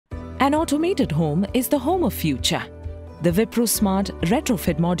An automated home is the home of future. The Wipro Smart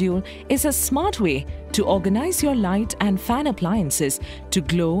Retrofit Module is a smart way to organize your light and fan appliances to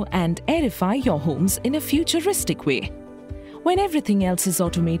glow and airify your homes in a futuristic way. When everything else is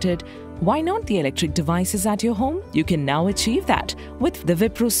automated, why not the electric devices at your home? You can now achieve that with the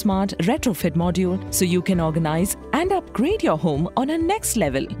Wipro Smart Retrofit Module, so you can organize and upgrade your home on a next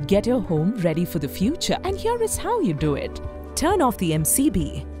level. Get your home ready for the future, and here is how you do it. Turn off the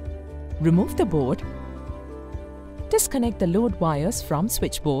MCB. Remove the board. Disconnect the load wires from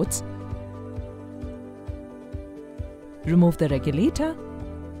switchboards. Remove the regulator.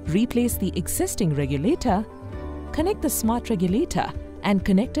 Replace the existing regulator. Connect the smart regulator and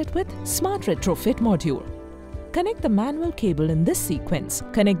connect it with Smart Retrofit Module. Connect the manual cable in this sequence.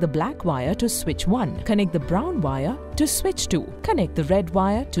 Connect the black wire to switch 1. Connect the brown wire to switch 2. Connect the red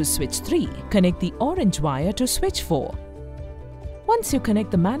wire to switch 3. Connect the orange wire to switch 4. Once you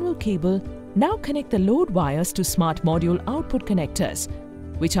connect the manual cable, now connect the load wires to Smart Module output connectors,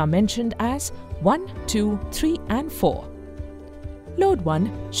 which are mentioned as 1, 2, 3 and 4. Load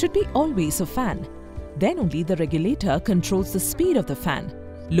 1 should be always a fan. Then only the regulator controls the speed of the fan.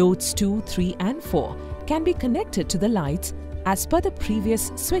 Loads 2, 3 and 4 can be connected to the lights as per the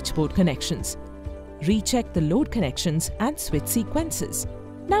previous switchboard connections. Recheck the load connections and switch sequences.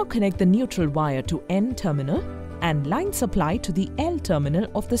 Now connect the neutral wire to N terminal and line supply to the L terminal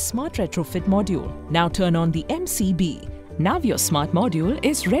of the Smart Retrofit Module. Now turn on the MCB. Now your Smart Module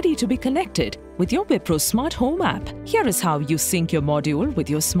is ready to be connected with your Wipro Smart Home app. Here is how you sync your module with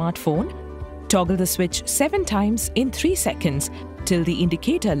your smartphone. Toggle the switch 7 times in 3 seconds till the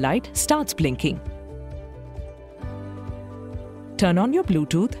indicator light starts blinking. Turn on your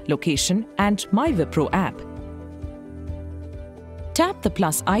Bluetooth, location and My Wipro app. Tap the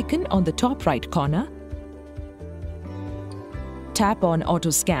plus icon on the top right corner. Tap on Auto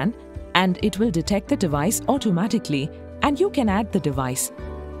Scan and it will detect the device automatically, and you can add the device.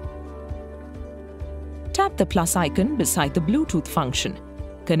 Tap the plus icon beside the Bluetooth function.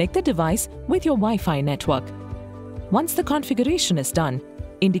 Connect the device with your Wi-Fi network. Once the configuration is done,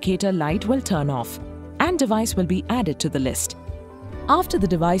 indicator light will turn off and device will be added to the list. After the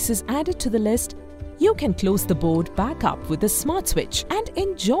device is added to the list, you can close the board back up with the smart switch and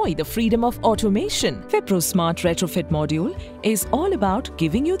enjoy the freedom of automation. Wipro Smart Retrofit Module is all about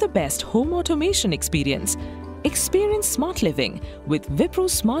giving you the best home automation experience. Experience smart living with Wipro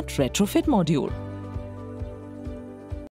Smart Retrofit Module.